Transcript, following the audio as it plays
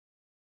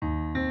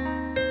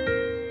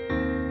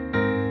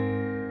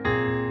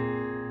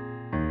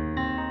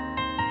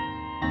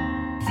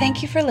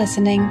Thank you for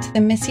listening to the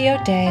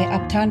Missio Dei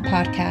Uptown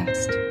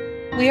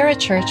podcast. We are a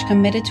church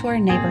committed to our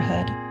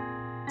neighborhood,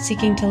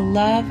 seeking to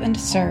love and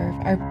serve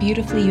our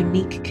beautifully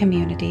unique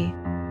community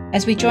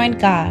as we join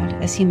God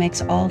as He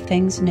makes all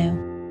things new.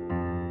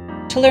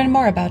 To learn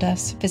more about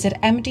us, visit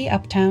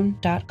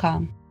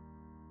mduptown.com.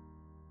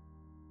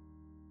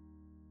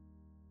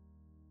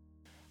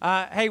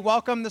 Hey,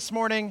 welcome this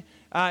morning.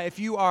 If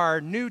you are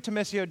new to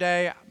Missio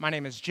Dei, my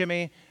name is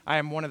Jimmy. I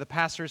am one of the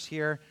pastors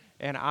here,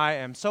 and I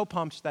am so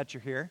pumped that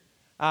you're here.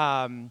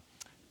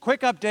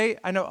 Quick update.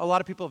 I know a lot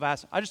of people have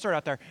asked. I just started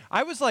out there.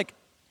 I was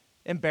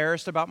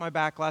embarrassed about my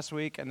back last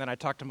week, and then I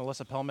talked to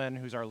Melissa Pillman,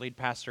 who's our lead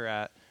pastor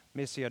at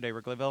Missio Dei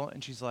Wrigleyville,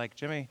 and she's like,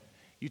 Jimmy,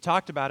 you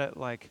talked about it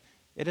like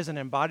it is an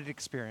embodied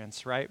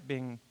experience, right?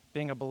 Being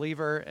a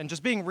believer and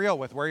just being real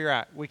with where you're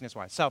at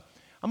weakness-wise. So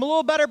I'm a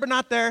little better, but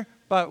not there,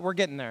 but we're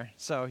getting there.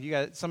 So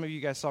some of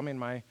you guys saw me in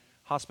my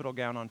hospital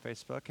gown on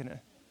Facebook, and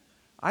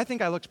I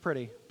think I looked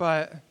pretty,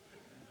 but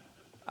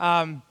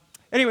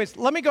anyways,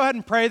 let me go ahead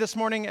and pray this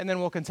morning, and then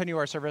we'll continue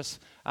our service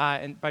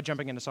by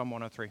jumping into Psalm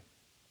 103.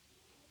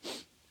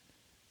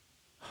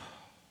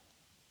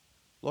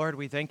 Lord,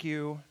 we thank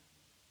you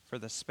for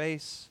this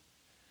space.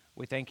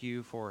 We thank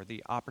you for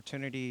the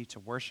opportunity to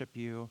worship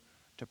you,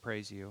 to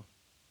praise you.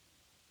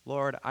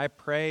 Lord, I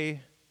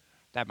pray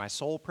that my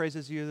soul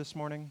praises you this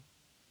morning.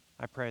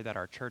 I pray that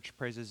our church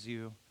praises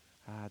you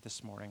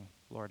this morning.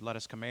 Lord, let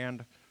us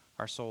command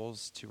our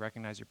souls to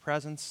recognize your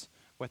presence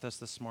with us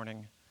this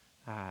morning.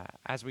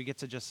 As we get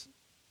to just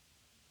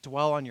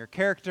dwell on your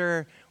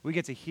character, we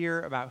get to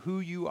hear about who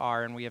you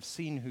are, and we have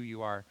seen who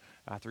you are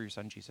through your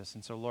Son, Jesus.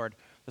 And so, Lord,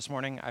 this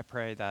morning I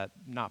pray that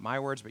not my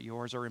words, but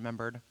yours are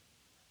remembered.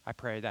 I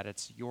pray that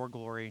it's your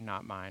glory,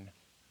 not mine.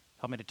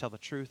 Help me to tell the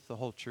truth, the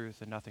whole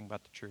truth, and nothing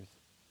but the truth.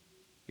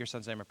 In your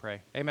Son's name I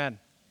pray. Amen.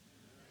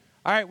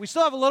 All right, we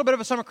still have a little bit of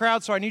a summer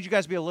crowd, so I need you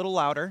guys to be a little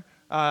louder,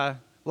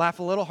 laugh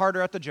a little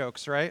harder at the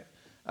jokes, right?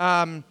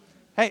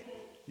 Hey,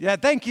 yeah,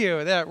 thank you.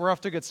 Yeah, we're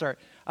off to a good start.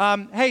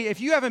 Hey,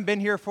 if you haven't been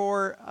here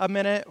for a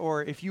minute,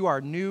 or if you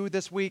are new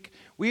this week,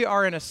 we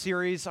are in a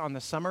series on the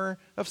Summer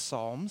of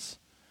Psalms.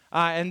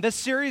 And this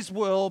series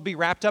will be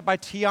wrapped up by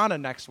Tiana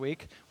next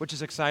week, which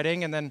is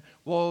exciting, and then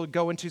we'll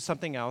go into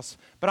something else.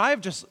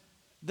 But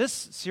this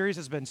series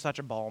has been such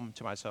a balm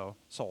to my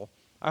soul.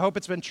 I hope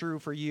it's been true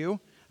for you,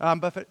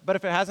 but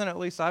if it hasn't, at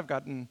least I've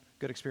gotten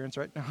good experience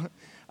right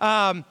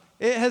now.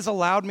 It has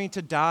allowed me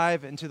to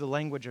dive into the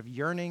language of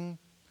yearning,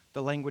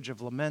 the language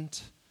of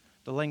lament,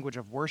 the language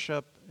of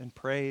worship and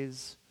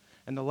praise,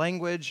 and the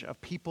language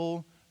of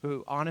people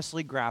who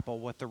honestly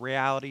grapple with the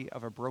reality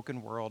of a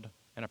broken world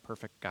and a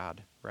perfect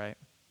God, right?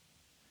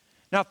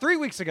 Now, 3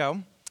 weeks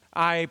ago,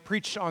 I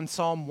preached on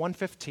Psalm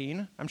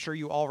 115. I'm sure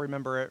you all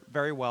remember it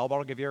very well, but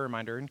I'll give you a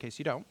reminder in case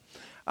you don't.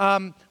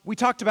 We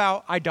talked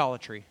about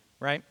idolatry,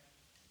 right?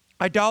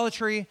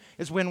 Idolatry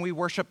is when we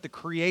worship the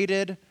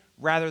created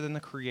rather than the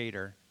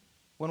creator,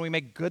 when we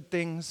make good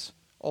things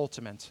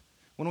ultimate,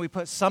 when we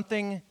put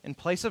something in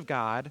place of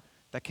God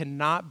that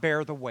cannot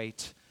bear the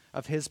weight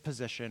of his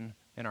position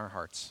in our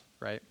hearts,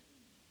 right?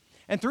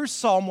 And through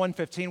Psalm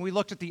 115, we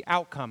looked at the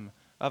outcome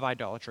of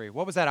idolatry.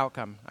 What was that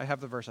outcome? I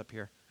have the verse up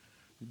here.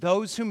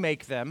 Those who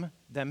make them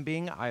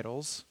being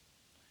idols,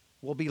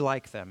 will be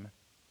like them,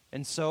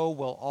 and so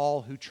will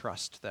all who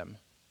trust them,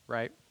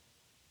 right?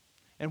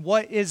 And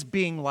what is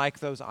being like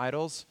those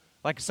idols?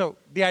 So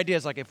the idea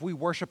is if we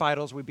worship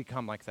idols, we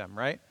become like them,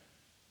 right?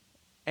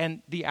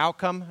 And the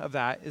outcome of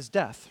that is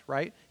death,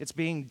 right? It's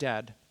being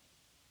dead.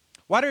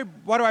 Why do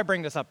I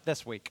bring this up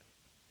this week?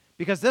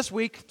 Because this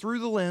week, through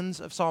the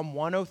lens of Psalm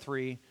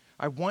 103,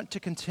 I want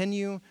to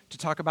continue to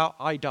talk about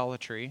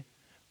idolatry,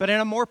 but in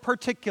a more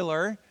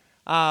particular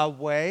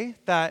way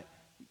that,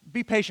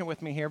 be patient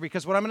with me here,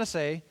 because what I'm going to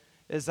say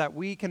is that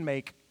we can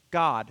make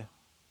God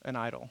an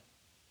idol.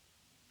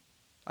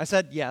 I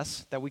said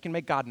yes, that we can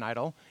make God an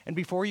idol. And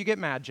before you get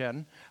mad,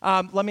 Jen,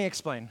 let me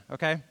explain,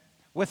 okay?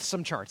 With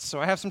some charts. So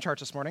I have some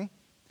charts this morning.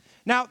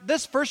 Now,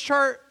 this first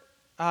chart,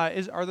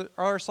 are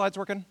our slides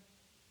working?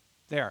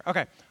 They are.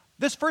 Okay.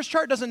 This first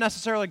chart doesn't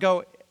necessarily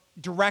go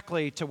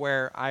directly to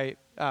where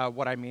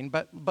what I mean,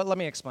 but let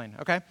me explain,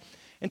 okay?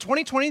 In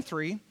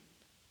 2023,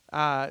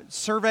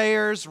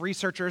 surveyors,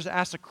 researchers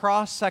asked a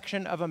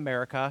cross-section of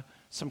America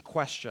some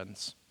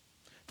questions.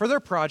 For their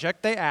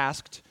project, they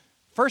asked,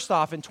 first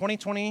off, in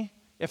 2020,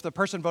 if the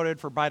person voted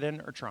for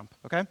Biden or Trump,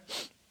 okay?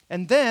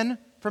 And then,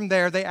 from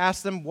there, they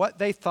asked them what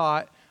they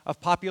thought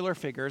of popular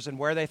figures and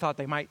where they thought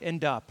they might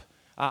end up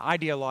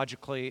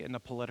ideologically in the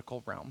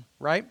political realm,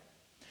 right?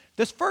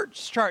 This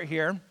first chart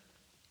here,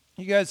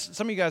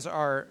 some of you guys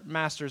are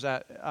masters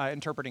at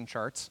interpreting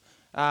charts.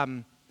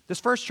 This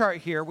first chart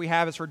here we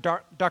have is for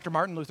Dr.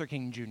 Martin Luther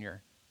King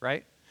Jr.,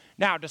 right?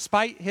 Now,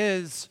 despite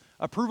his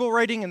approval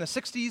rating in the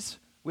 60s,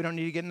 we don't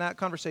need to get in that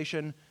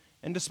conversation,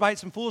 and despite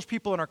some foolish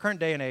people in our current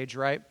day and age,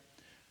 right?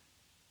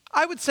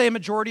 I would say a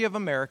majority of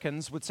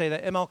Americans would say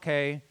that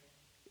MLK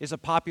is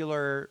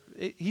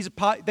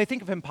they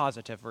think of him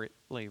positively,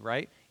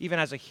 right? Even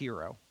as a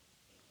hero.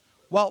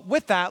 Well,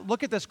 with that,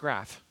 look at this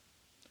graph.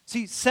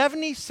 See,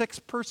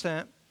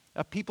 76%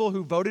 of people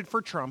who voted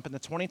for Trump in the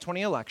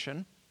 2020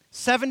 election,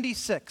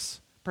 76%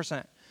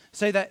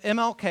 say that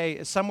MLK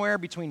is somewhere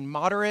between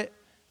moderate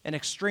and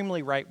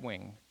extremely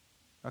right-wing,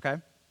 okay?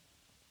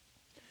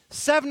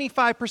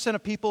 75%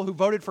 of people who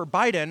voted for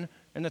Biden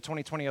in the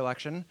 2020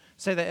 election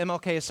say that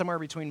MLK is somewhere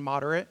between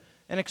moderate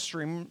and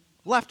extreme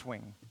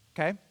left-wing,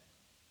 okay?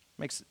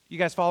 You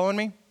guys following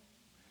me?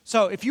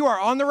 So if you are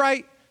on the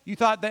right, you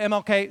thought that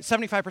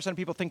 75% of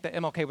people think that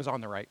MLK was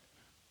on the right.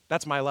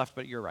 That's my left,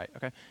 but you're right,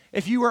 okay?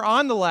 If you were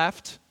on the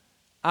left,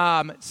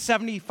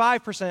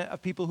 75%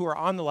 of people who are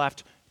on the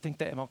left think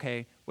that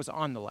MLK was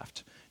on the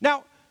left.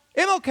 Now,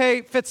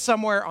 MLK fits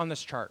somewhere on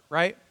this chart,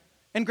 right?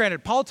 And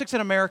granted, politics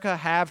in America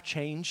have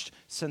changed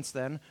since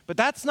then, but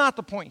that's not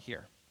the point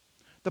here.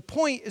 The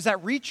point is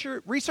that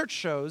research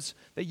shows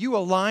that you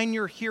align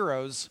your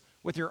heroes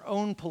with your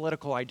own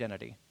political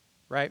identity,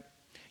 right?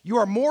 You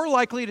are more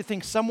likely to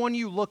think someone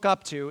you look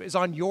up to is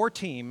on your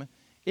team,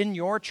 in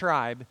your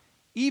tribe,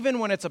 even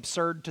when it's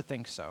absurd to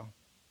think so,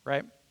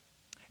 right?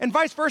 And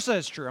vice versa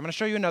is true. I'm going to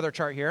show you another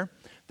chart here.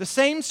 The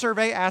same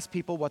survey asked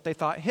people what they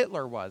thought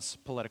Hitler was,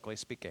 politically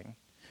speaking.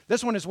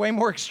 This one is way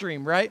more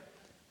extreme, right?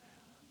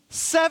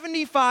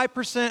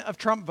 75% of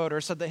Trump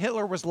voters said that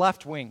Hitler was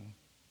left-wing,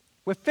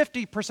 with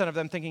 50% of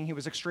them thinking he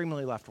was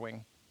extremely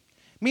left-wing.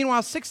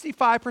 Meanwhile,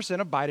 65%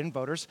 of Biden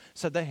voters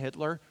said that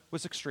Hitler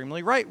was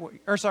extremely right-wing,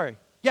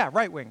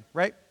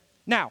 right?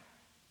 Now,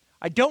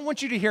 I don't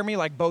want you to hear me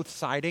like both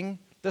siding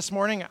this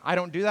morning. I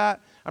don't do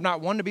that. I'm not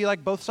one to be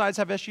like both sides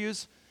have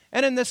issues.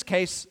 And in this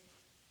case,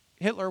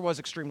 Hitler was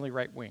extremely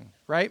right-wing,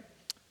 right?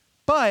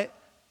 But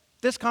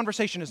this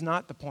conversation is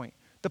not the point.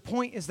 The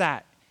point is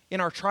that in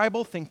our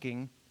tribal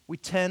thinking, we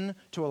tend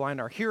to align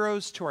our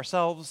heroes to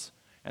ourselves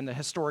and the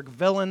historic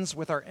villains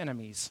with our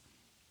enemies,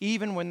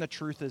 even when the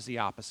truth is the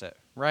opposite,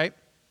 right?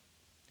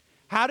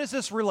 How does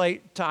this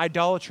relate to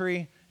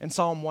idolatry in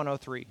Psalm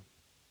 103?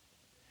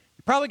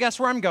 You probably guess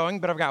where I'm going,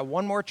 but I've got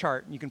one more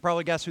chart, and you can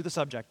probably guess who the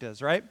subject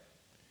is, right?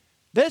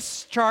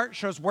 This chart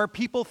shows where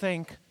people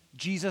think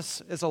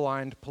Jesus is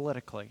aligned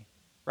politically,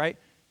 right?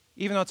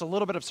 Even though it's a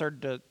little bit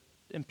absurd to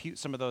impute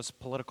some of those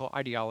political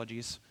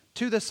ideologies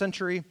to this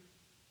century,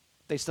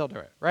 they still do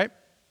it, right?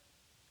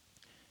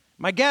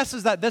 My guess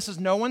is that this is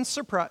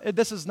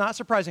not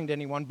surprising to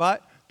anyone,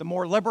 but the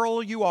more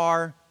liberal you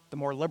are, the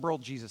more liberal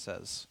Jesus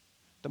is.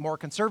 The more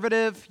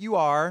conservative you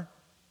are,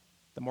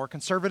 the more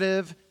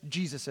conservative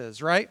Jesus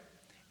is, right?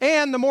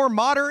 And the more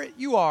moderate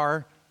you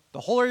are, the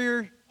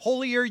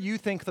holier you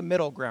think the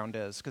middle ground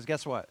is. Because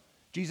guess what?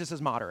 Jesus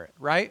is moderate,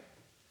 right?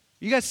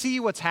 You guys see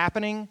what's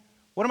happening?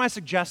 What am I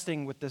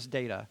suggesting with this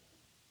data?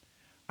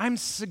 I'm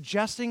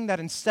suggesting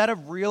that instead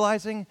of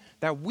realizing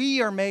that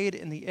we are made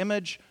in the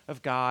image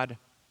of God,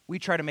 we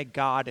try to make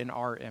God in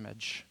our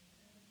image,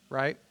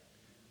 right?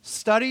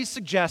 Studies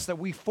suggest that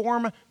we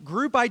form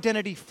group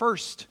identity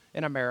first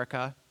in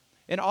America,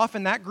 and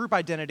often that group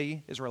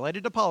identity is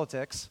related to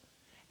politics,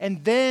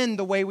 and then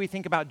the way we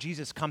think about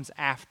Jesus comes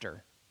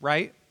after,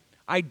 right?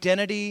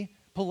 Identity,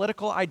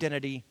 political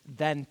identity,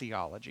 then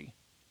theology.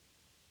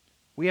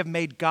 We have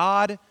made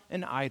God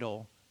an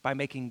idol by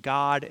making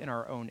God in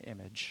our own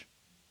image,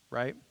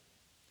 right?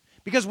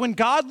 Because when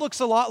God looks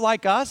a lot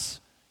like us,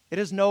 it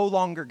is no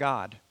longer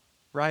God,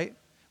 right?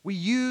 We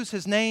use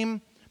his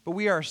name, but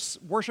we are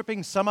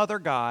worshiping some other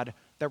God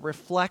that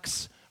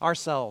reflects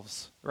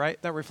ourselves,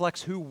 right? That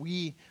reflects who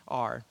we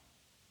are.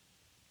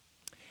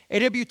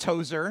 A.W.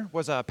 Tozer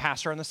was a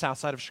pastor on the south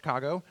side of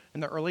Chicago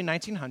in the early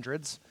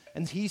 1900s,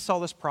 and he saw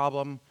this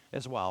problem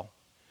as well.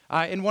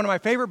 In one of my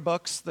favorite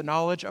books, The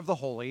Knowledge of the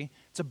Holy,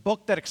 it's a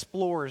book that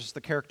explores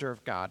the character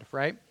of God,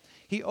 right?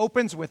 He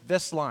opens with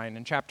this line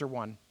in chapter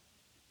 1.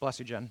 Bless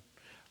you, Jen.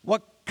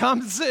 What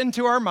comes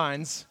into our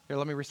minds, here,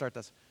 let me restart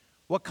this.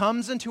 What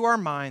comes into our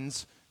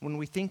minds when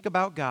we think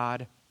about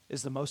God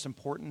is the most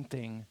important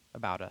thing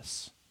about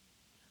us.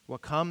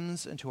 What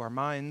comes into our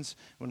minds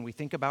when we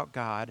think about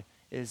God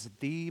is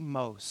the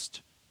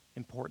most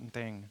important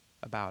thing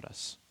about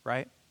us,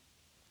 right?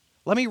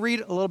 Let me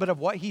read a little bit of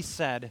what he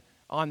said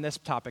on this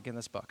topic in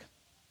this book.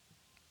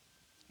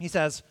 He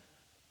says,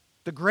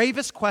 "The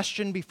gravest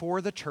question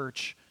before the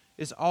church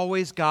is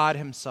always God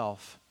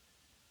himself.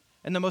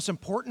 And the most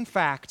important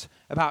fact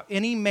about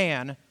any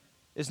man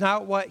is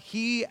not what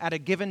he at a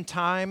given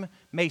time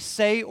may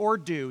say or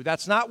do.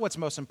 That's not what's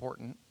most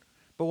important,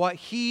 but what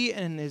he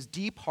in his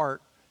deep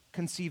heart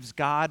conceives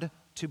God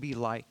to be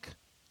like.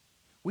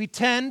 We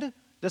tend,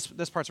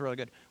 this part's really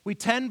good, we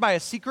tend by a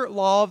secret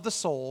law of the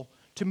soul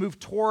to move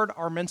toward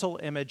our mental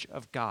image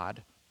of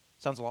God."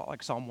 Sounds a lot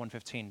like Psalm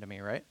 115 to me,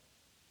 right?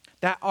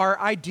 That our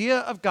idea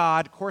of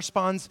God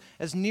corresponds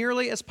as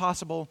nearly as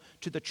possible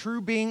to the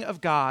true being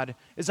of God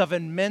is of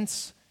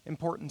immense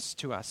importance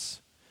to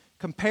us.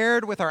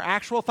 Compared with our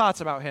actual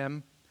thoughts about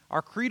him,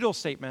 our creedal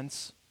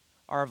statements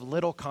are of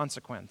little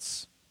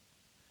consequence.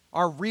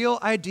 Our real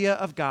idea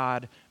of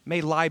God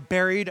may lie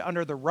buried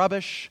under the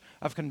rubbish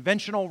of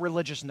conventional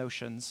religious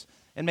notions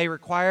and may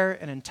require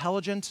an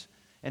intelligent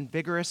and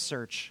vigorous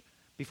search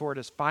before it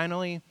is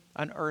finally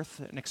unearthed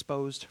and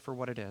exposed for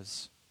what it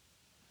is.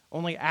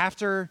 Only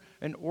after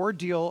an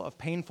ordeal of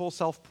painful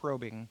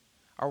self-probing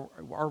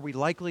are we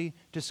likely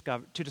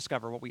to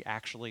discover what we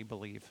actually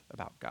believe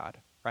about God,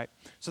 right?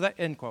 So that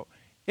end quote.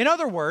 In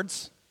other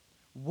words,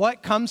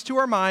 what comes to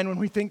our mind when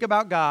we think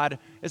about God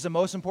is the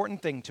most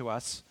important thing to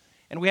us,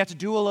 and we have to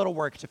do a little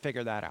work to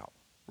figure that out,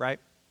 right?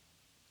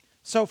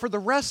 So for the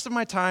rest of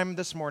my time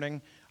this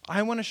morning,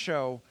 I want to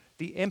show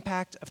the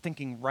impact of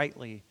thinking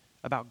rightly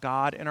about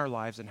God in our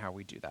lives and how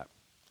we do that.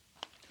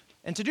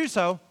 And to do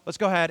so, let's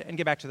go ahead and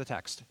get back to the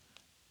text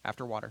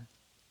after water.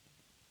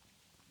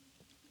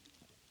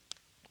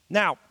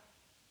 Now,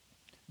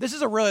 this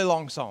is a really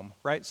long psalm,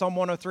 right? Psalm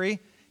 103.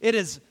 It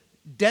is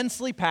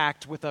densely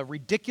packed with a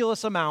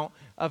ridiculous amount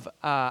of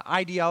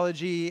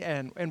ideology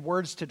and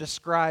words to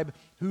describe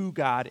who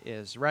God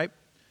is, right?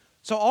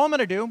 So all I'm going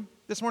to do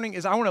this morning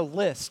is I want to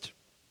list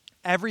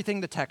everything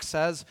the text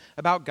says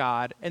about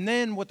God and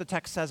then what the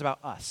text says about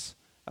us,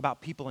 about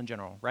people in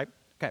general, right?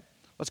 Okay,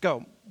 let's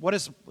go. What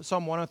does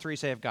Psalm 103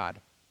 say of God?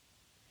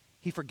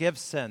 He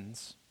forgives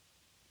sins.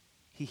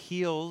 He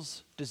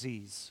heals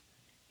disease.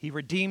 He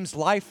redeems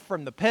life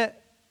from the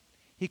pit.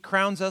 He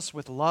crowns us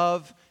with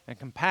love and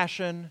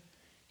compassion.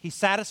 He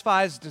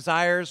satisfies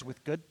desires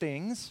with good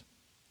things.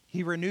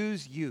 He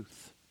renews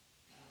youth.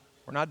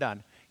 We're not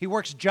done. He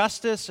works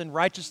justice and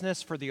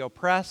righteousness for the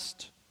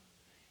oppressed.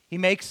 He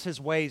makes his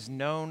ways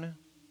known.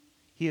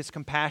 He is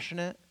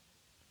compassionate.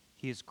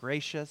 He is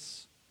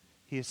gracious.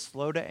 He is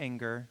slow to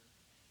anger.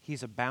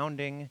 He's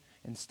abounding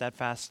in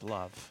steadfast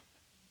love.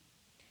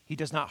 He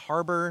does not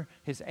harbor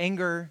his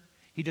anger.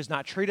 He does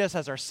not treat us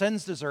as our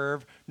sins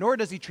deserve, nor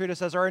does he treat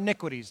us as our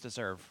iniquities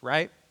deserve,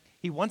 right?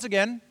 He once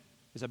again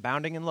is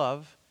abounding in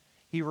love.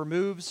 He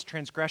removes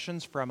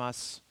transgressions from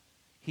us.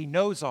 He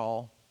knows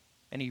all,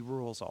 and he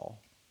rules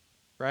all,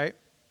 right?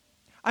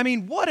 I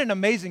mean, what an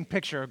amazing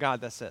picture of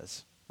God this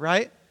is,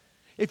 right?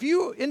 If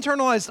you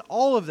internalized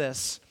all of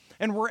this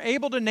and were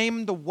able to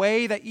name the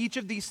way that each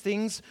of these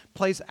things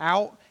plays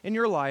out in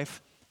your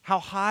life, how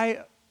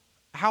high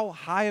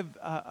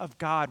of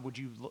God would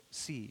you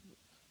see?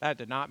 That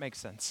did not make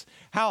sense.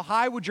 How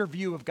high would your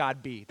view of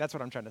God be? That's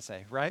what I'm trying to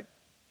say, right?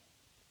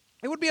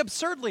 It would be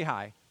absurdly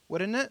high,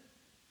 wouldn't it?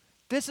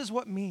 This is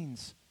what it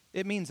means.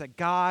 It means that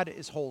God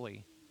is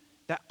holy,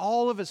 that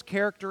all of his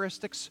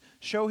characteristics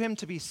show him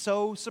to be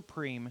so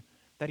supreme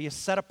that he is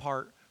set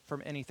apart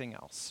from anything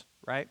else,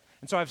 right?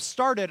 And so I've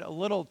started a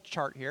little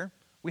chart here.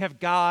 We have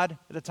God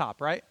at the top,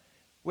 right?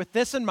 With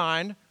this in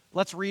mind,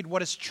 let's read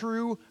what is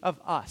true of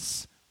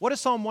us. What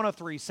does Psalm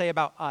 103 say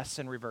about us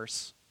in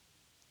reverse?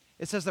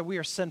 It says that we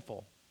are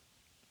sinful.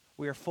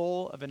 We are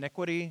full of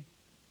iniquity.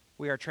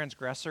 We are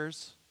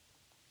transgressors.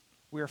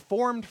 We are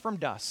formed from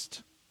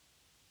dust.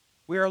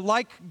 We are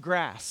like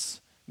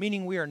grass,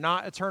 meaning we are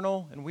not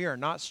eternal and we are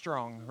not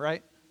strong,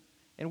 right?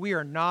 And we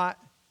are not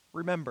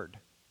remembered.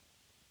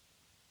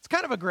 It's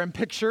kind of a grim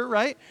picture,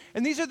 right?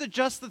 And these are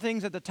just the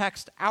things that the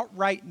text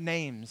outright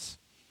names.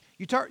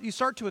 You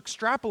start to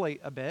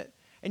extrapolate a bit,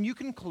 and you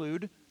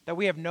conclude that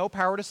we have no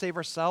power to save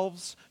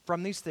ourselves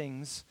from these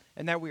things,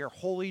 and that we are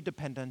wholly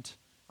dependent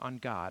on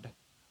God,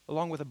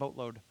 along with a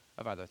boatload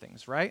of other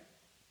things, right?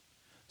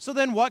 So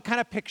then what kind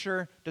of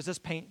picture does this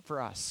paint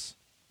for us?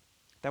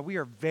 That we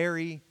are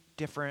very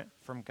different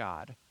from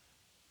God.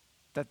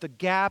 That the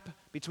gap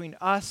between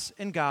us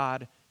and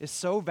God is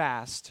so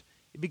vast,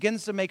 it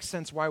begins to make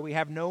sense why we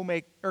have no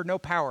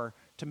power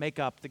to make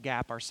up the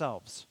gap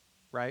ourselves,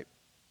 right?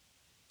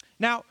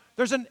 Now,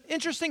 there's an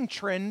interesting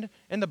trend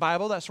in the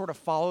Bible that sort of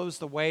follows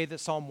the way that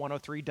Psalm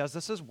 103 does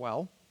this as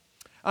well.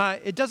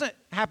 It doesn't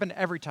happen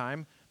every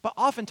time, but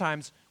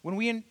oftentimes when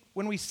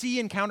we see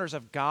encounters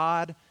of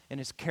God and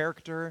his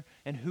character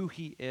and who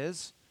he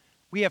is,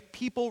 we have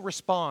people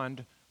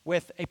respond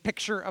with a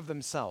picture of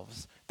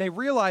themselves. They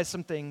realize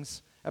some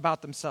things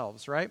about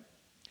themselves, right?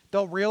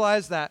 They'll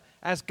realize that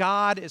as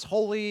God is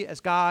holy, as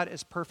God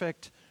is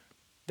perfect,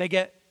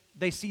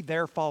 they see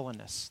their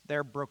fallenness,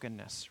 their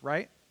brokenness,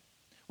 right?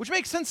 Which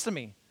makes sense to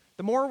me.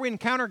 The more we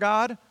encounter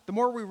God, the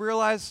more we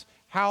realize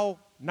how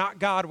not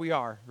God we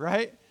are,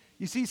 right?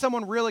 You see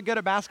someone really good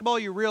at basketball,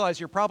 you realize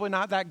you're probably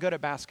not that good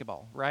at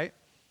basketball, right?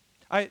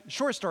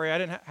 Short story, I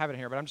didn't have it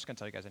here, but I'm just going to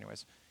tell you guys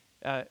anyways.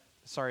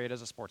 Sorry, it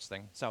is a sports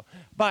thing.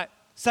 But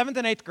 7th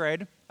and 8th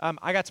grade,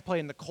 I got to play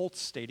in the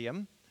Colts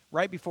stadium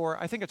right before,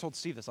 I think I told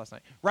Steve this last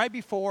night, right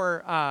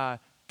before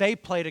they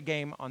played a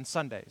game on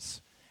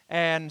Sundays.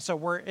 And so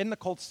we're in the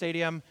Colts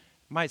stadium,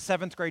 my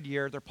 7th grade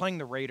year, they're playing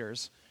the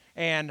Raiders.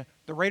 And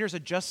the Raiders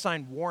had just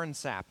signed Warren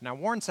Sapp. Now,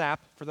 Warren Sapp,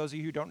 for those of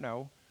you who don't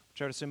know,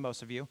 which I would assume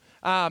most of you,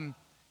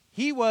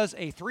 he was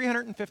a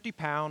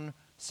 350-pound,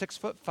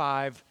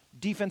 6'5"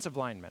 defensive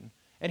lineman,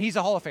 and he's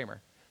a Hall of Famer.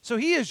 So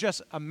he is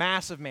just a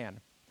massive man.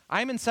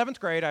 I'm in 7th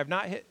grade. I've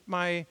not hit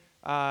my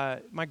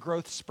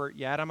growth spurt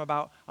yet. I'm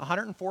about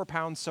 104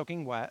 pounds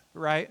soaking wet,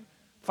 right?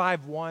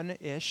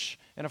 5'1"-ish.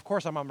 And, of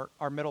course, I'm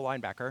our middle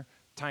linebacker,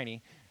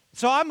 tiny.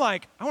 So I'm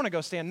like, I want to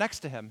go stand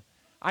next to him.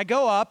 I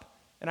go up.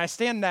 And I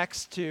stand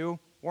next to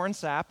Warren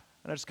Sapp,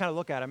 and I just kind of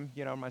look at him,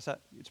 in my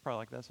set. It's probably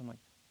like this. I'm like,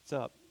 "What's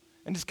up?"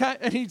 And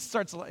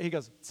he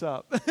goes, "What's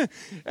up?"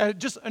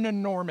 Just an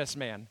enormous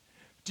man.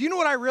 Do you know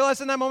what I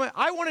realized in that moment?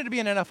 I wanted to be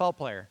an NFL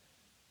player.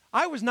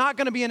 I was not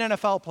going to be an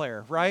NFL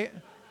player, right?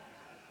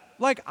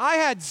 Like, I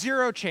had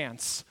zero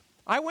chance.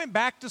 I went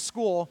back to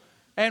school,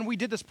 and we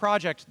did this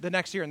project the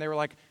next year, and they were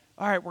like,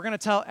 all right, we're going to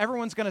tell,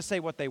 everyone's going to say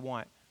what they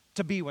want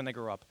to be when they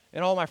grow up.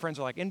 And all my friends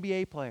are like,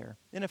 NBA player,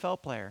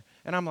 NFL player.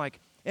 And I'm like,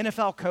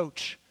 NFL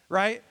coach,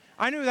 right?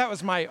 I knew that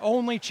was my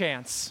only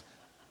chance.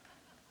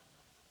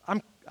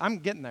 I'm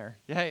getting there.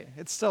 Yeah,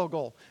 it's still a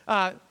goal.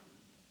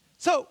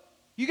 So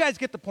you guys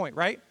get the point,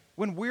 right?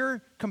 When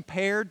we're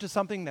compared to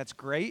something that's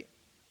great,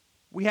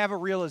 we have a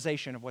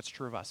realization of what's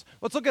true of us.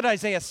 Let's look at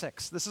Isaiah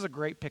 6. This is a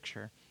great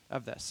picture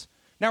of this.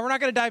 Now, we're not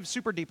going to dive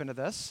super deep into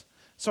this,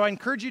 so I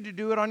encourage you to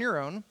do it on your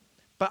own.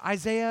 But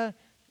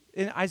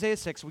in Isaiah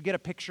 6, we get a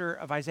picture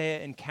of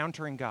Isaiah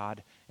encountering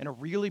God in a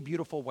really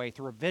beautiful way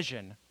through a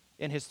vision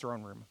in his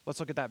throne room. Let's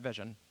look at that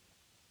vision.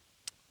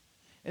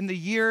 In the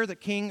year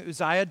that King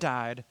Uzziah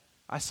died,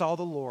 I saw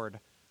the Lord,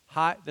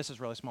 high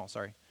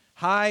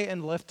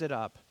and lifted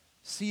up,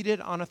 seated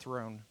on a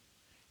throne,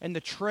 and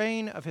the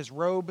train of his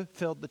robe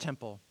filled the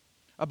temple.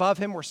 Above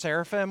him were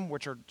seraphim,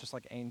 which are just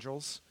like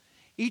angels,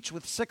 each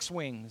with 6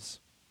 wings.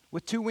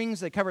 With 2 wings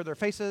they covered their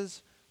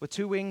faces, with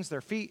 2 wings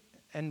their feet,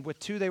 and with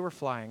 2 they were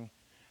flying.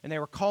 And they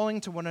were calling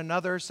to one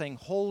another, saying,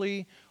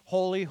 Holy,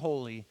 holy,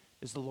 holy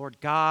is the Lord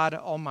God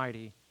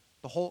Almighty.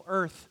 The whole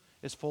earth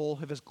is full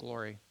of his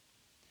glory.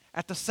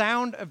 At the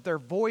sound of their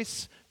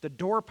voice, the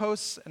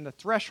doorposts and the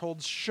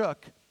thresholds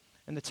shook,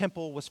 and the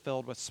temple was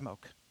filled with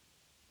smoke.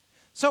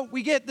 So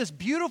we get this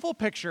beautiful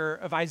picture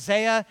of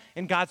Isaiah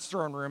in God's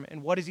throne room,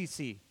 and what does he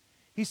see?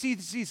 He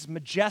sees these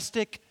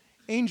majestic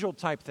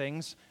angel-type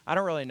things. I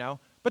don't really know,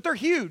 but they're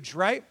huge,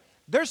 right?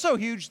 They're so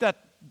huge that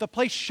the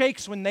place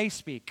shakes when they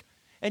speak,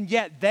 and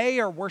yet they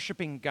are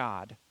worshiping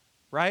God,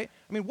 right?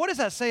 I mean, what does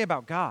that say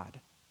about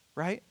God,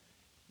 right?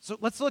 So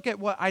let's look at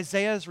what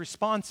Isaiah's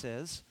response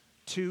is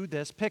to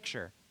this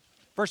picture.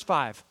 Verse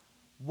 5,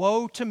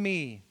 Woe to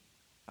me,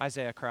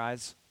 Isaiah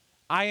cries.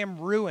 I am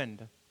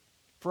ruined,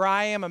 for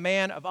I am a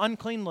man of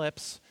unclean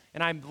lips,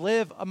 and I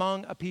live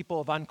among a people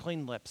of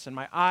unclean lips, and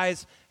my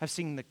eyes have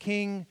seen the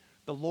King,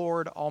 the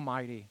Lord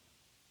Almighty.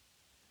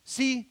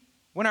 See,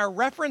 when our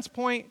reference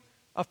point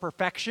of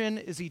perfection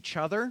is each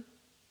other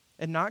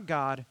and not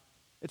God,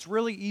 it's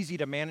really easy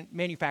to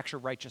manufacture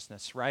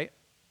righteousness, right?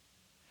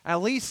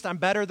 At least I'm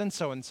better than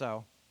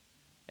so-and-so.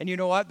 And you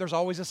know what? There's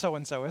always a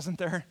so-and-so, isn't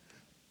there?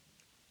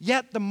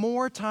 Yet the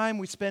more time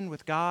we spend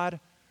with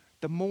God,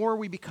 the more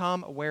we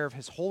become aware of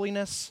his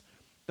holiness,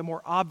 the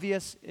more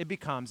obvious it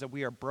becomes that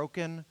we are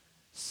broken,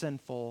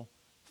 sinful,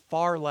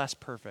 far less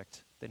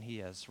perfect than he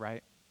is,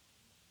 right?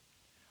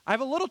 I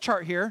have a little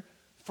chart here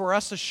for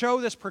us to show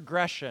this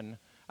progression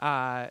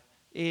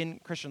in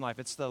Christian life.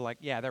 It's there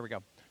we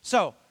go.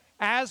 So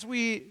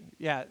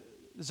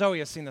Zoe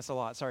has seen this a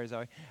lot. Sorry,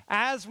 Zoe.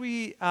 As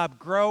we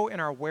grow in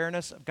our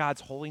awareness of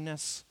God's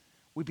holiness,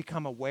 we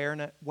become aware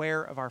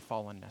of our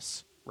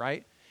fallenness,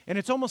 right? And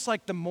it's almost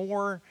like the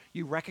more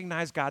you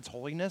recognize God's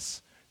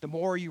holiness, the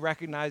more you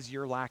recognize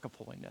your lack of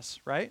holiness,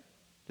 right?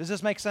 Does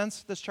this make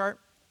sense, this chart?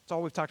 That's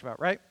all we've talked about,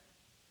 right?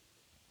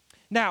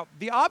 Now,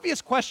 the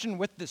obvious question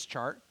with this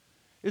chart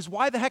is,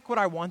 why the heck would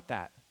I want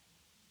that,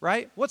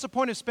 right? What's the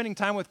point of spending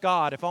time with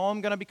God if all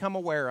I'm going to become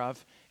aware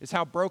of is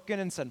how broken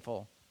and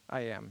sinful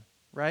I am,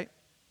 right?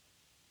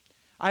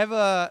 I have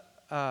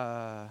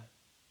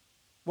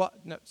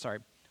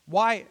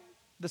why,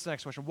 this is the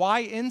next question. Why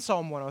in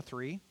Psalm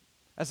 103,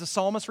 as the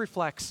psalmist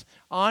reflects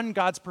on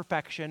God's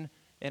perfection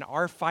and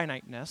our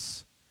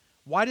finiteness,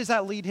 why does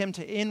that lead him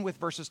to end with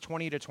verses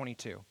 20 to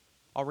 22?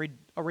 I'll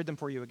read them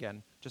for you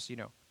again, just so you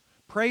know.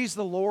 Praise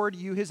the Lord,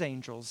 you his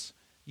angels,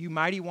 you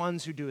mighty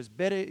ones who do his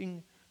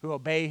bidding, who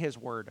obey his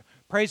word.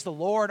 Praise the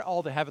Lord,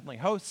 all the heavenly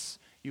hosts,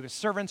 you his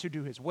servants who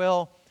do his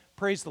will.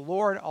 Praise the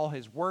Lord, all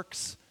his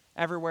works,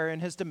 everywhere in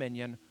his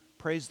dominion.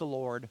 Praise the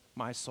Lord,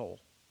 my soul.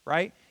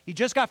 Right? He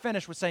just got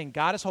finished with saying,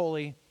 God is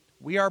holy,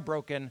 we are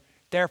broken,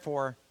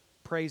 therefore,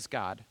 praise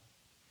God.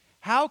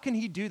 How can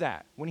he do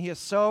that when he is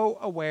so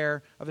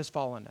aware of his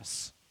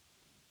fallenness?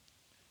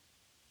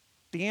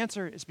 The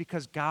answer is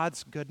because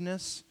God's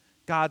goodness,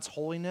 God's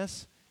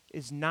holiness,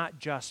 is not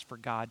just for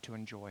God to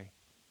enjoy,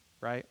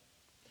 right?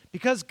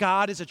 Because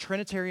God is a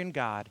Trinitarian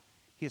God,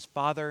 he is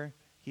Father,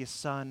 he is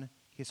Son,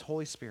 he is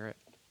Holy Spirit.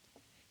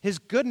 His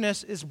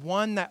goodness is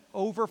one that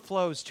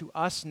overflows to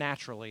us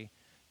naturally,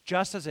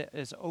 just as it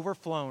is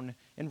overflown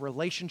in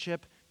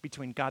relationship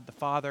between God the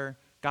Father,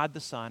 God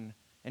the Son,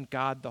 and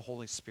God the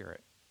Holy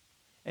Spirit.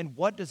 And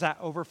what does that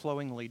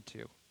overflowing lead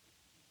to?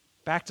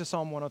 Back to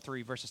Psalm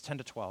 103, verses 10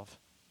 to 12.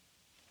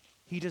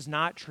 He does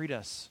not treat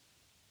us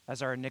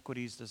as our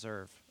iniquities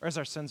deserve, or as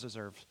our sins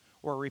deserve,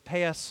 or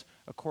repay us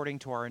according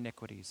to our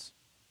iniquities.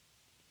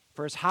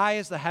 For as high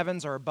as the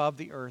heavens are above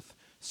the earth,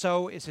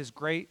 so is his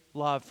great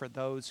love for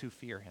those who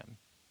fear him,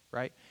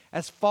 right?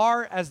 As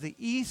far as the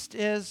east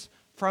is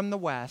from the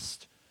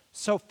west,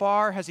 so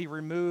far has he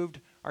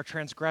removed our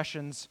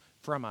transgressions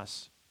from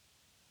us.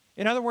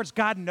 In other words,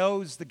 God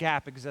knows the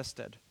gap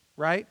existed,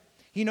 right?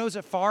 He knows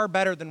it far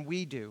better than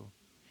we do.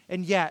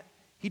 And yet,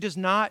 he does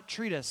not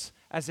treat us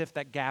as if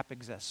that gap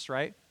exists,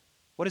 right?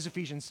 What does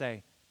Ephesians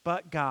say?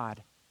 But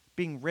God,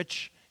 being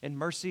rich in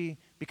mercy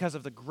because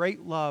of the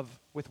great love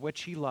with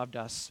which he loved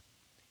us,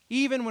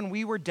 even when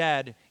we were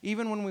dead,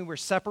 even when we were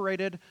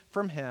separated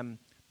from him,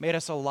 made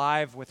us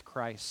alive with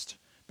Christ.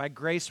 By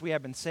grace we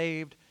have been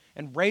saved,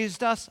 and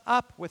raised us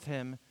up with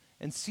him,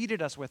 and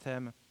seated us with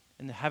him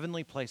in the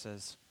heavenly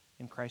places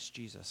in Christ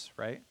Jesus,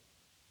 right?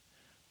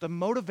 The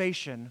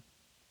motivation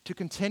to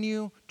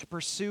continue to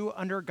pursue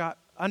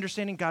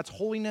understanding God's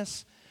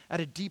holiness at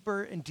a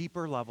deeper and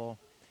deeper level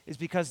is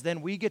because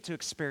then we get to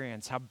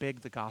experience how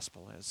big the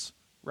gospel is,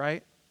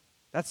 right?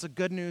 That's the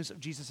good news of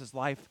Jesus'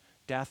 life,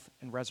 death,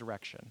 and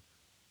resurrection.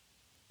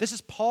 This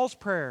is Paul's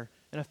prayer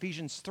in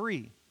Ephesians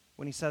 3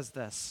 when he says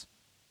this,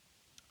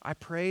 I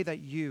pray that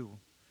you,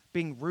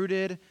 being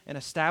rooted and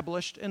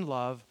established in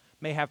love,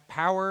 may have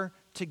power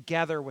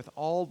together with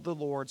all the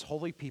Lord's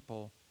holy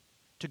people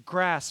to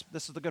grasp,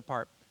 this is the good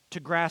part, to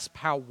grasp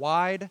how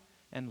wide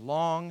and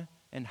long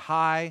and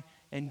high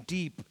and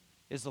deep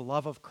is the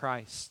love of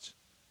Christ,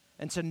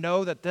 and to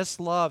know that this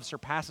love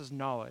surpasses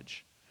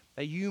knowledge,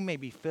 that you may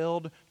be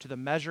filled to the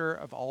measure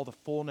of all the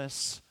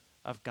fullness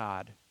of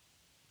God.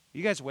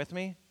 You guys with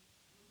me?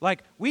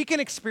 Like, we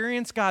can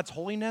experience God's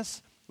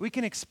holiness, we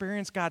can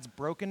experience God's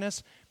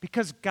brokenness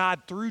because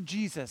God, through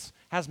Jesus,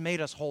 has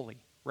made us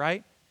holy,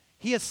 right?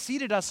 He has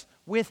seated us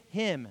with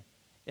him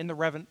in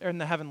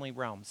the heavenly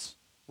realms,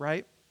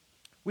 right?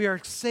 We are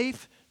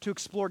safe to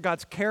explore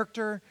God's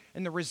character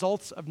and the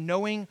results of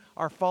knowing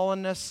our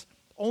fallenness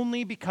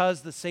only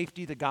because the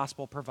safety the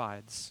gospel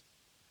provides.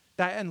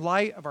 That in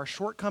light of our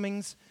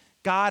shortcomings,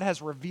 God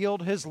has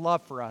revealed his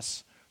love for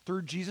us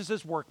through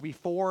Jesus' work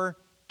before,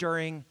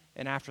 during,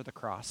 and after the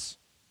cross.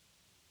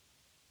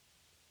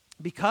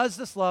 Because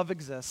this love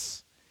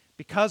exists,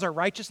 because our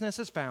righteousness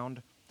is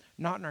found,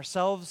 not in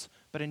ourselves,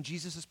 but in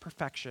Jesus'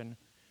 perfection,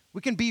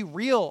 we can be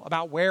real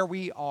about where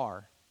we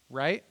are,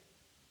 right?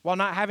 While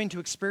not having to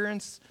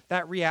experience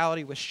that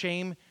reality with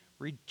shame,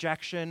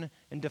 rejection,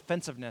 and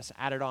defensiveness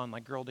added on,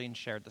 like Geraldine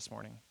shared this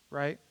morning,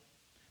 right?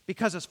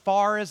 Because as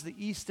far as the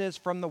east is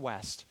from the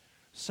west,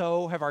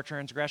 so have our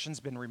transgressions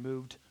been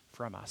removed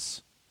from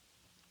us.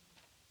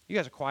 You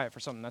guys are quiet for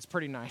something. That's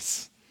pretty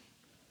nice.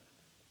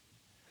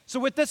 So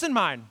with this in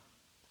mind,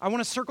 I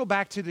want to circle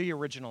back to the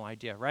original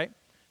idea, right?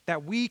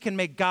 That we can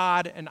make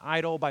God an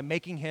idol by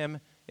making him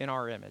in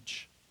our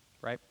image,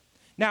 right?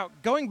 Now,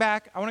 going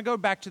back, I want to go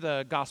back to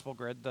the gospel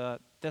grid,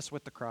 this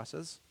with the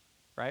crosses,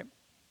 right?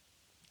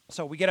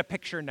 So we get a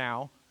picture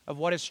now of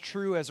what is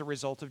true as a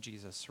result of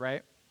Jesus,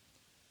 right?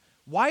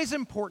 Why is it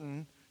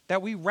important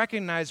that we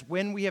recognize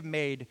when we have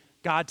made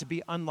God to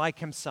be unlike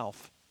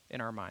himself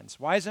in our minds?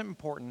 Why is it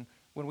important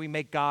when we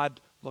make God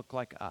look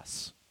like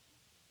us?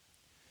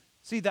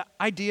 See, the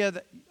idea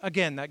that,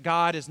 again, that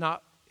God is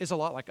a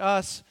lot like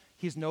us,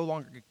 he's no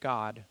longer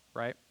God,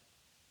 right?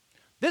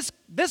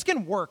 This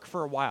can work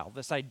for a while,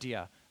 this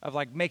idea of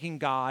like making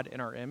God in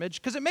our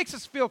image, because it makes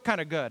us feel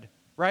kind of good,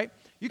 right?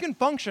 You can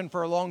function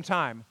for a long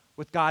time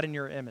with God in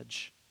your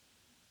image.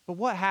 But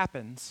what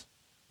happens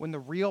when the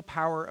real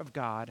power of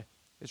God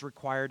is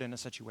required in a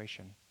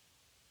situation?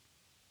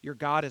 Your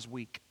God is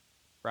weak,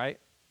 right?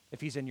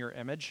 If he's in your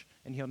image,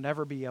 and he'll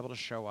never be able to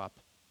show up.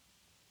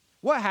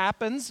 What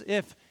happens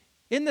if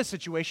in this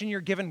situation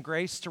you're given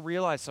grace to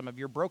realize some of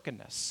your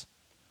brokenness?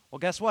 Well,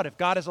 guess what? If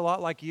God is a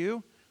lot like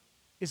you,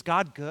 is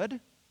God good?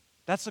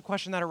 That's the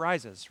question that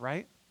arises,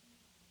 right?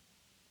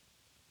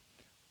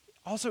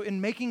 Also, in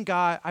making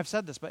God, I've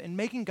said this, but in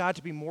making God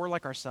to be more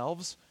like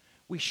ourselves,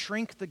 we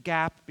shrink the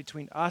gap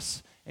between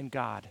us and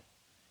God.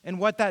 And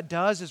what that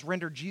does is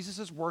render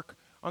Jesus' work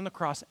on the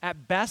cross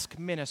at best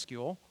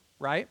minuscule,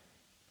 right?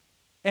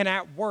 And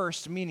at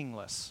worst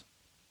meaningless,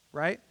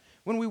 right?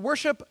 When we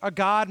worship a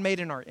God made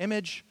in our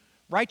image,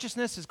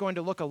 righteousness is going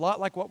to look a lot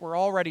like what we're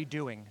already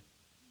doing,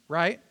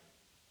 right?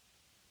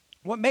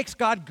 What makes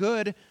God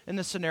good in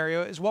this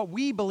scenario is what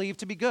we believe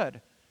to be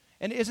good.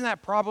 And isn't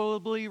that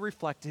probably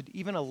reflected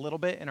even a little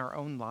bit in our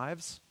own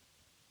lives?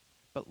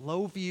 But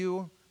low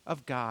view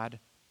of God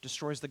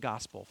destroys the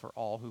gospel for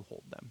all who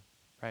hold them,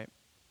 right?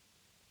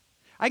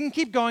 I can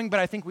keep going,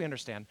 but I think we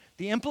understand.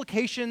 The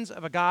implications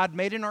of a God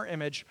made in our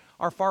image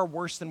are far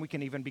worse than we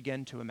can even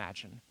begin to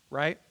imagine,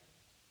 right?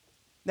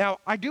 Now,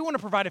 I do want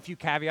to provide a few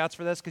caveats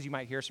for this because you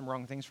might hear some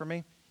wrong things from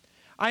me.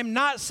 I'm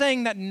not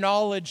saying that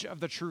knowledge of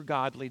the true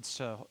God leads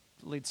to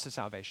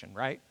salvation,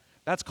 right?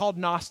 That's called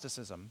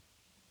Gnosticism.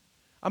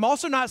 I'm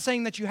also not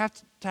saying that you have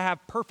to have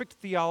perfect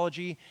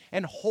theology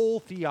and whole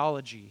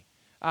theology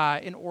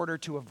in order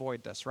to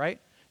avoid this, right?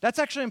 That's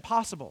actually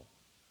impossible.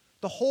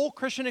 The whole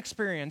Christian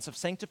experience of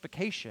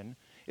sanctification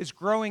is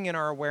growing in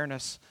our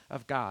awareness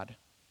of God,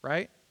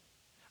 right?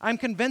 I'm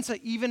convinced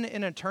that even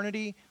in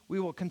eternity, we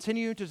will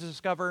continue to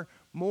discover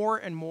more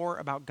and more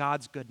about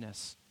God's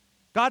goodness.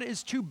 God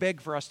is too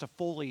big for us to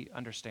fully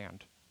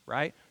understand,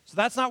 right? So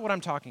that's not what I'm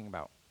talking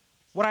about.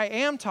 What I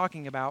am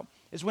talking about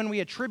is when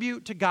we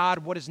attribute to God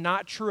what is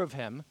not true of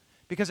him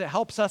because it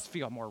helps us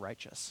feel more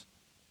righteous,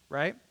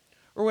 right?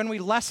 Or when we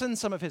lessen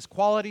some of his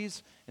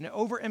qualities and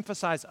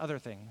overemphasize other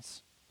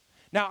things.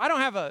 Now, I don't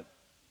have a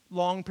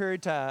long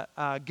period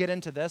to get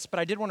into this, but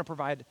I did want to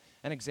provide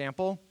an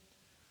example.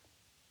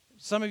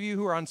 Some of you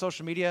who are on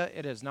social media,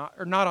 it is not,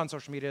 or not on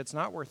social media, it's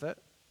not worth it,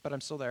 but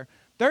I'm still there.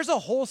 There's a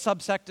whole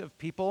subsect of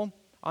people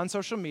on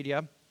social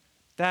media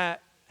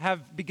that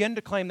have begun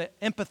to claim that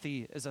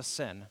empathy is a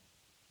sin.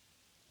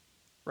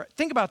 Right?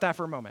 Think about that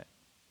for a moment.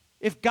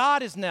 If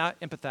God is not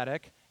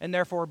empathetic, and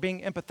therefore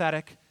being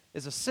empathetic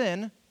is a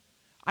sin,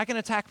 I can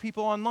attack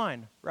people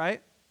online,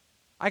 right?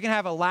 I can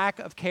have a lack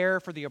of care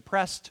for the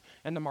oppressed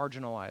and the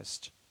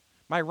marginalized.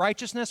 My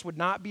righteousness would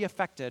not be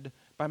affected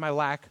by my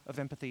lack of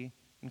empathy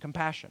and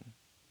compassion,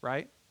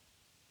 right?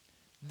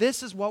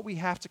 This is what we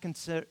have to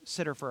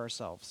consider for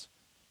ourselves.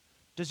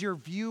 Does your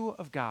view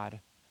of God,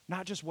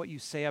 not just what you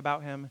say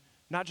about him,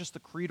 not just the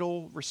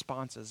creedal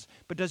responses,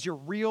 but does your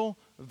real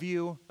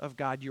view of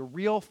God, your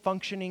real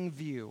functioning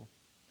view,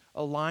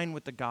 align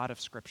with the God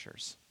of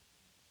Scriptures?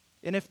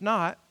 And if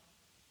not,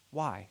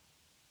 why,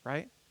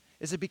 right?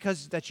 Is it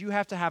because that you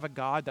have to have a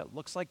God that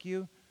looks like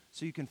you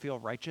so you can feel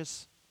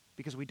righteous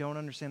because we don't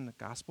understand the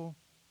gospel?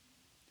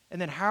 And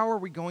then how are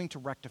we going to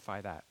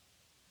rectify that,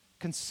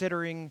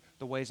 considering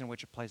the ways in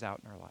which it plays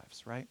out in our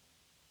lives, right?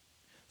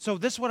 So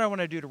this is what I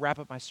want to do to wrap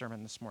up my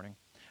sermon this morning.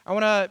 I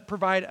want to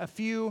provide a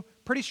few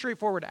pretty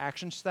straightforward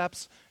action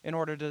steps in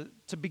order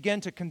to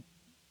begin to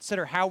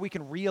consider how we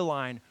can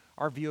realign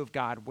our view of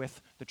God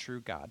with the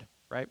true God,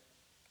 right?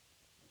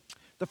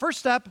 The first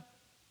step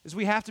is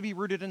we have to be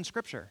rooted in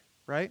Scripture,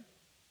 right?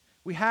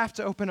 We have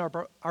to open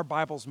our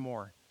Bibles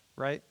more,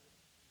 right?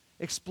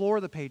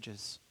 Explore the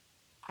pages.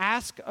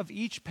 Ask of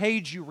each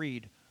page you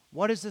read,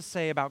 what does this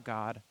say about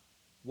God?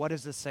 What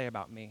does this say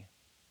about me,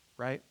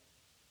 right?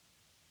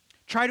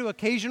 Try to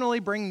occasionally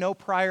bring no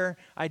prior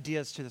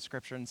ideas to the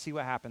Scripture and see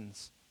what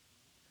happens.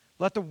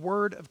 Let the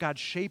Word of God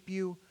shape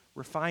you,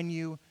 refine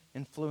you,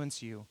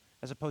 influence you,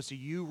 as opposed to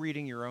you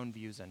reading your own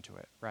views into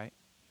it, right?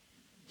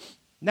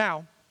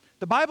 Now,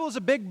 the Bible is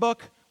a big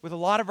book with a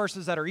lot of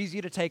verses that are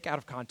easy to take out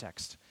of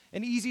context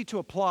and easy to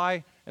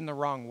apply in the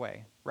wrong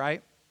way,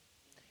 right?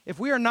 If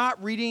we are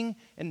not reading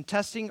and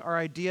testing our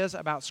ideas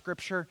about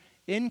Scripture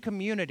in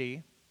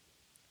community,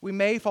 we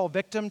may fall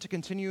victim to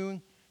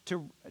continuing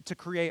to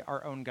create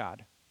our own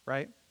God,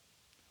 right?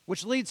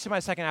 Which leads to my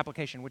second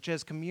application, which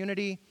is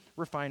community,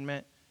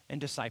 refinement, and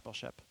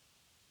discipleship,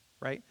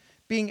 right?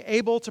 Being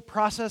able to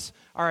process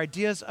our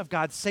ideas of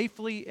God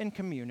safely in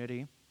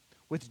community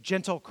with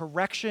gentle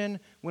correction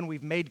when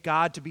we've made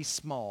God to be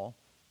small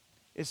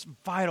is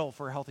vital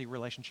for a healthy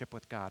relationship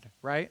with God,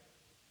 right?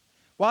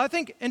 While I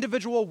think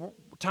individual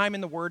time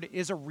in the Word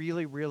is a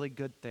really, really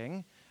good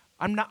thing,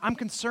 I'm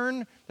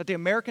concerned that the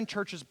American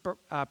church's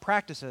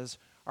practices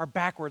are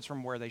backwards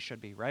from where they should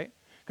be, right?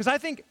 Because I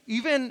think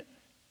even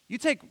you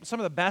take some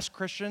of the best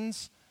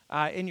Christians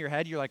in your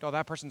head, you're like, oh,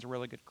 that person's a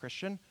really good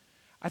Christian.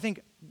 I think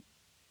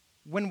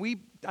when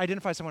we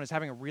identify someone as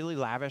having a really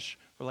lavish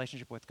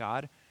relationship with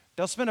God,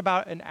 they'll spend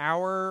about an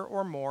hour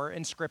or more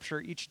in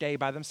Scripture each day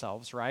by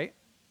themselves, right?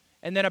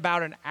 And then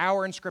about an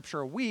hour in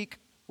Scripture a week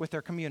with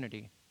their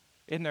community,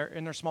 in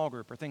their small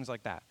group or things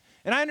like that.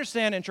 And I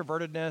understand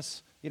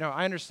introvertedness.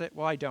 I understand,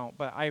 well, I don't,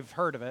 but I've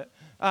heard of it.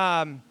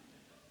 I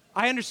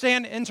don't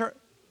understand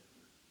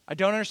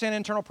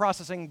internal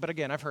processing, but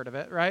again, I've heard of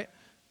it, right?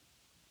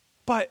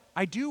 But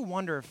I do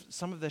wonder if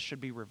some of this should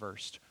be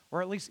reversed,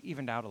 or at least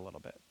evened out a little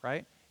bit,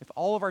 right? If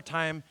all of our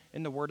time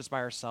in the Word is by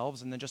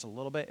ourselves and then just a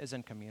little bit is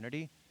in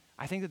community,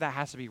 I think that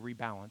has to be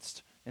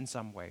rebalanced in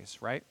some ways,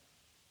 right?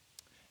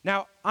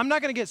 Now, I'm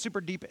not going to get super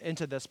deep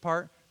into this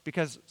part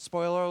because,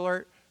 spoiler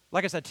alert,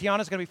 like I said,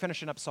 Tiana's going to be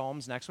finishing up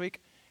Psalms next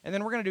week, and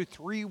then we're going to do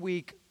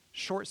 3-week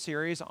short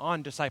series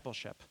on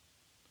discipleship.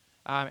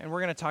 And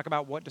we're going to talk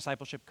about what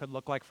discipleship could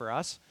look like for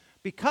us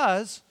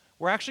because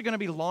we're actually going to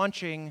be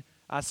launching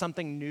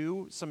something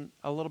new,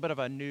 a little bit of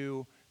a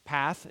new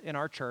path in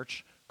our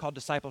church called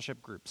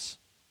discipleship groups.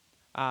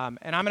 And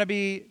I'm going to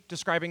be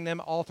describing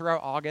them all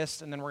throughout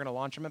August, and then we're going to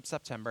launch them in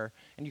September,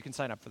 and you can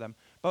sign up for them.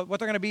 But what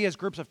they're going to be is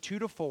groups of 2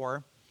 to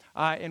 4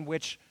 in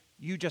which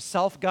you just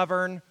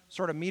self-govern,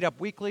 sort of meet up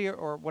weekly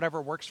or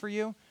whatever works for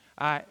you,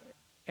 and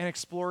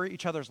explore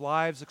each other's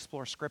lives,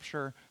 explore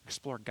Scripture,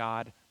 explore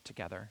God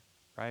together,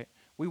 right?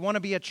 We want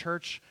to be a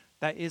church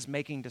that is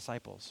making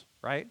disciples,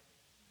 right?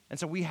 And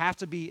so we have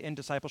to be in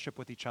discipleship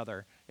with each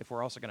other if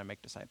we're also going to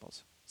make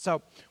disciples.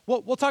 So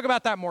we'll talk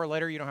about that more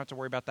later. You don't have to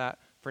worry about that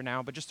for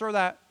now, but just throw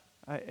that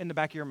in the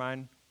back of your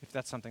mind if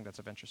that's something that's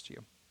of interest to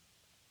you.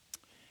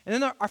 And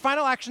then our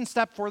final action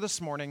step for this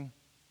morning,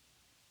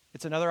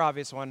 it's another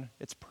obvious one.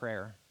 It's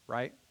prayer,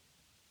 right?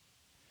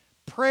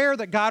 Prayer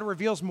that God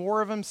reveals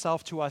more of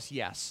himself to us,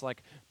 yes.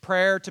 Like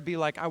prayer to be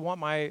like, I want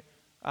my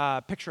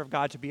picture of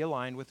God to be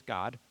aligned with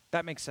God.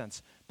 That makes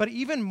sense. But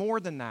even more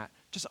than that,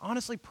 just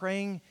honestly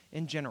praying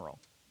in general.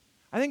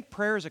 I think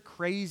prayer is a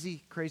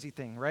crazy, crazy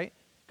thing, right?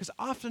 Because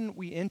often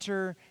we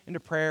enter into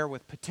prayer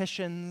with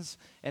petitions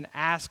and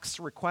asks,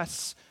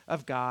 requests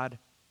of God.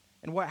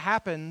 And what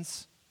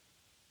happens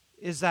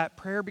is that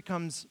prayer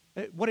becomes,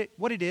 what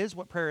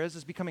prayer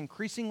is become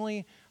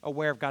increasingly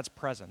aware of God's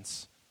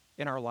presence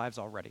in our lives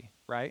already,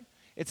 right?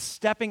 It's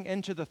stepping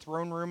into the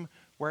throne room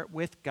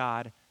with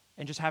God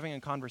and just having a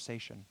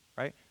conversation,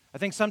 right? I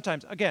think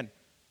sometimes, again,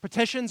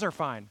 petitions are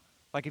fine.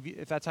 Like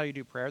if that's how you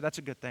do prayer, that's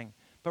a good thing.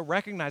 But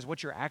recognize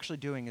what you're actually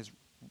doing is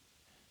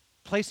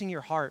placing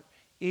your heart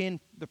in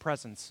the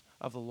presence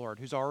of the Lord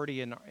who's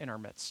already in our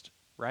midst,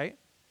 right?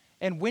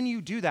 And when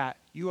you do that,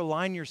 you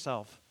align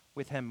yourself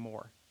with him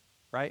more,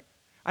 right?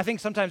 I think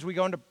sometimes we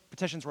go into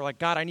petitions, we're like,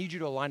 God, I need you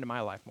to align to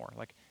my life more.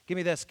 Like, give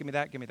me this, give me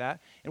that, give me that.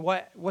 And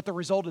what the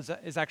result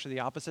is actually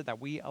the opposite, that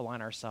we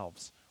align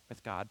ourselves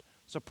with God.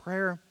 So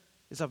prayer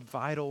is of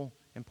vital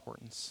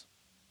importance.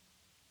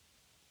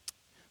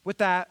 With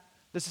that,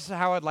 this is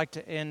how I'd like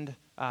to end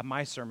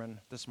my sermon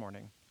this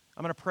morning.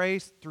 I'm going to pray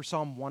through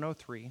Psalm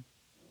 103.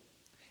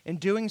 In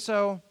doing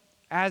so,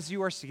 as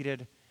you are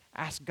seated,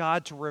 ask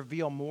God to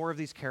reveal more of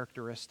these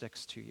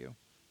characteristics to you.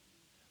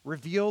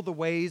 Reveal the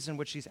ways in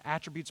which these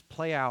attributes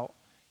play out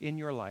in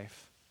your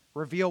life.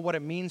 Reveal what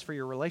it means for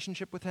your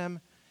relationship with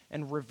him,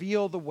 and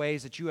reveal the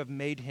ways that you have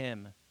made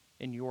him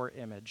in your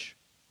image,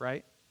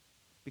 right?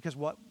 Because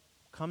what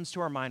comes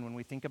to our mind when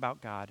we think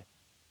about God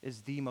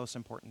is the most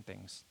important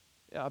things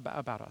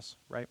about us,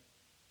 right?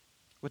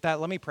 With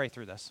that, let me pray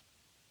through this.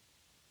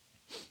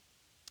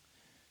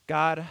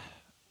 God,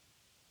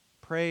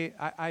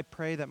 I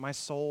pray that my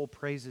soul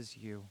praises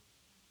you.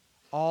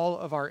 All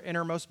of our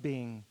innermost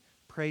being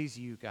praise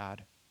you,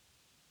 God.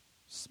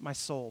 My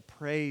soul,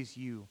 praise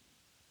you.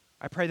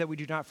 I pray that we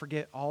do not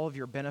forget all of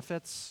your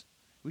benefits.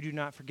 We do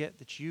not forget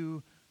that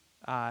you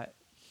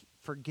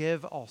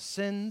forgive all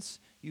sins.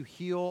 You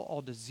heal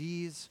all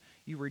disease.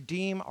 You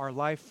redeem our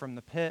life from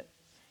the pit.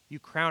 You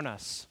crown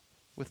us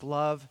with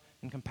love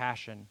and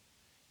compassion.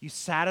 You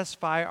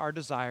satisfy our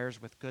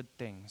desires with good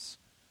things.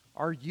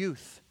 Our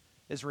youth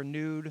is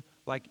renewed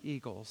like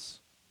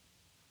eagles.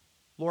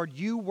 Lord,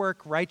 you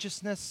work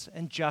righteousness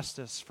and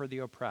justice for the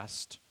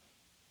oppressed.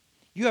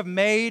 You have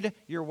made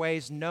your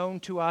ways known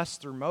to us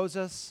through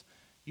Moses.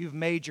 You've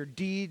made your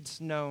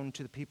deeds known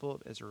to the people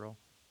of Israel.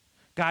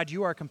 God,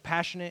 you are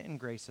compassionate and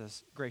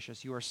gracious.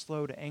 You are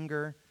slow to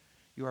anger.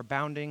 You are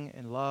abounding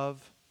in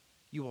love.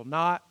 You will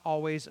not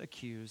always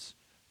accuse,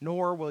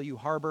 nor will you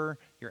harbor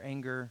your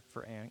anger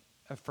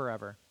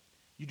forever.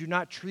 You do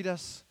not treat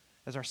us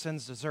as our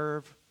sins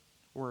deserve,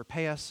 or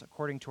repay us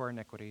according to our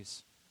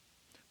iniquities.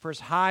 For as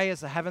high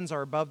as the heavens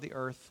are above the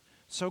earth,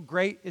 so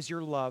great is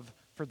your love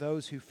for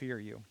those who fear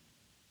you.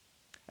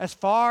 As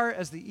far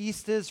as the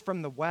east is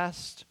from the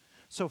west,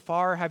 so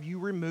far have you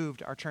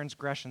removed our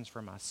transgressions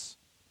from us.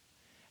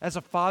 As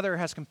a father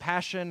has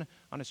compassion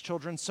on his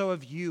children, so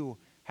have you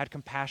had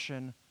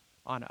compassion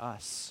on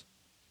us.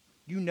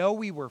 You know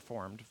we were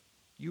formed.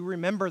 You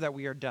remember that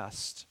we are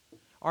dust.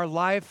 Our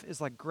life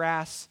is like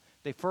grass.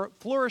 They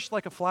flourish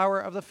like a flower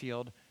of the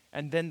field,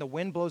 and then the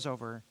wind blows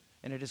over,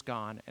 and it is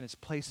gone, and its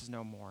place is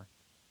no more.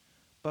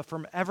 But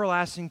from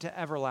everlasting to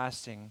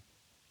everlasting,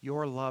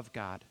 your love,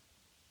 God.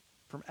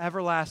 From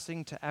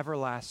everlasting to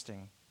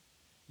everlasting,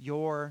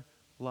 your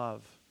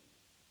love.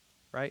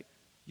 Right?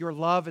 Your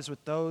love is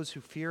with those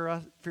who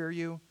fear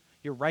you,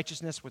 your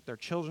righteousness with their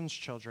children's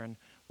children,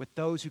 with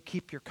those who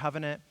keep your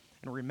covenant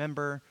and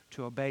remember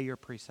to obey your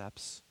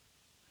precepts.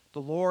 The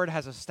Lord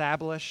has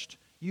established,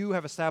 you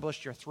have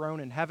established your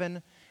throne in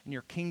heaven, and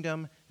your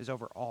kingdom is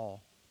over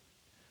all.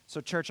 So,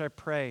 church, I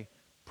pray,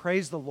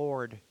 praise the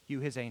Lord, you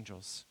his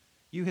angels,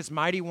 you his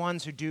mighty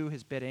ones who do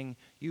his bidding,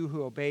 you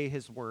who obey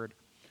his word.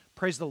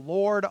 Praise the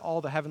Lord,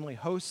 all the heavenly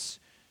hosts,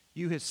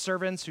 you his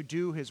servants who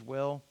do his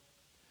will.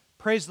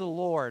 Praise the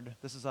Lord,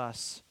 this is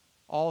us,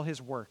 all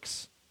his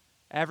works,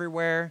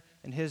 everywhere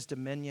in his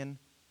dominion.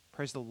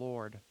 Praise the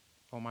Lord,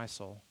 O my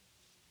soul.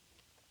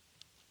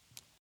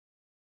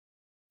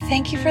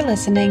 Thank you for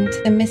listening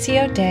to the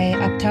Missio Dei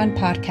Uptown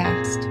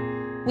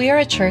podcast. We are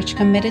a church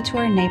committed to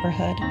our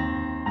neighborhood,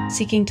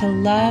 seeking to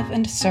love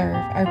and serve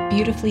our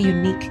beautifully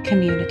unique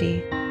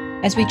community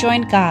as we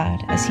join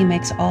God as he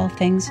makes all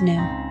things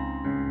new.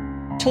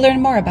 To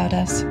learn more about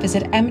us,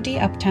 visit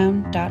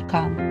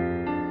mduptown.com.